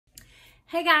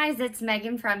Hey guys, it's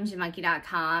Megan from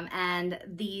JaMonkey.com, and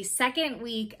the second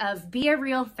week of Be a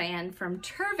Real Fan from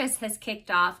Tervis has kicked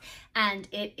off, and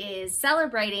it is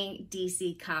celebrating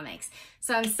DC Comics.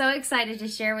 So I'm so excited to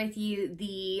share with you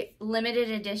the limited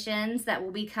editions that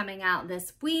will be coming out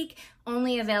this week,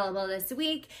 only available this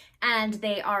week, and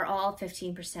they are all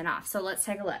 15% off. So let's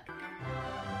take a look.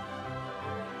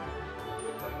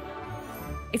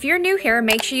 If you're new here,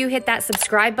 make sure you hit that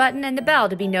subscribe button and the bell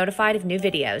to be notified of new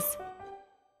videos.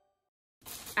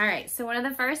 All right, so one of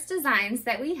the first designs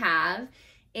that we have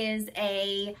is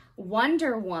a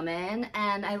Wonder Woman,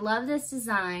 and I love this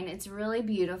design. It's really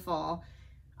beautiful.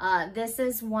 This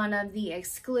is one of the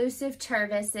exclusive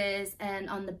Tervises, and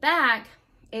on the back,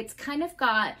 it's kind of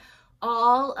got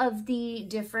all of the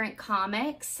different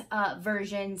comics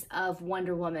versions of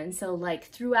Wonder Woman, so like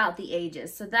throughout the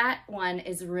ages. So that one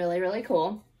is really, really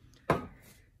cool.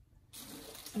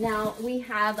 Now, we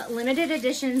have limited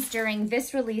editions during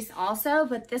this release also,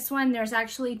 but this one, there's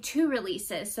actually two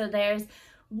releases. So there's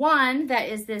one that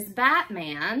is this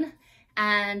Batman,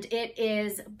 and it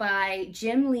is by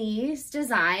Jim Lee's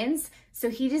Designs. So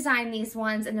he designed these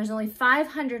ones, and there's only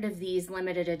 500 of these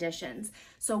limited editions.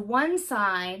 So one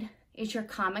side is your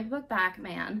comic book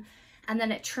Batman, and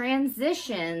then it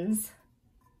transitions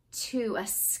to a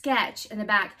sketch in the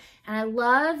back. And I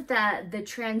love that the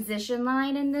transition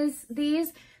line in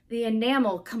the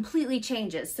enamel completely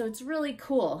changes. So it's really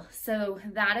cool. So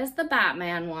that is the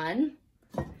Batman one.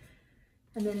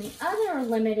 And then the other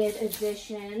limited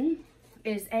edition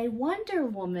is a Wonder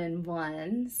Woman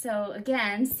one. So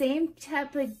again, same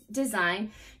type of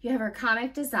design. You have her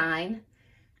comic design,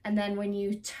 and then when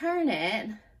you turn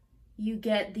it, you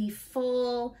get the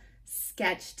full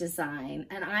sketch design.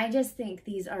 And I just think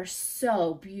these are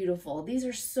so beautiful. These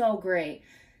are so great.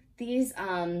 These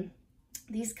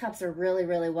cups are really,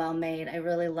 really well made. I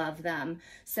really love them.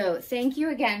 So thank you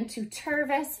again to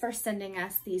Tervis for sending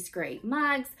us these great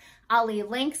mugs. I'll leave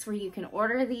links where you can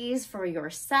order these for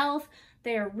yourself.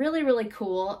 They are really, really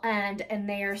cool, and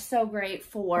they are so great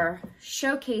for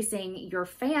showcasing your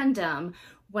fandom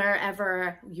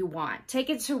wherever you want. Take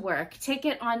it to work, take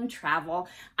it on travel.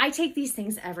 I take these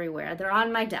things everywhere. They're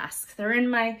on my desk, they're in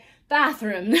my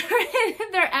bathroom,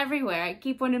 they're everywhere. I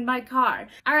keep one in my car.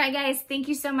 All right, guys, thank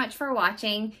you so much for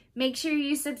watching. Make sure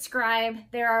you subscribe.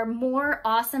 There are more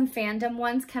awesome fandom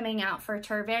ones coming out for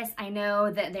Tervis. I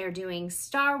know that they're doing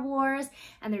Star Wars,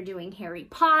 and they're doing Harry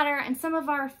Potter, and some of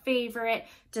our favorite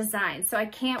designs. So I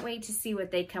can't wait to see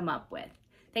what they come up with.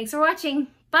 Thanks for watching.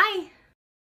 Bye.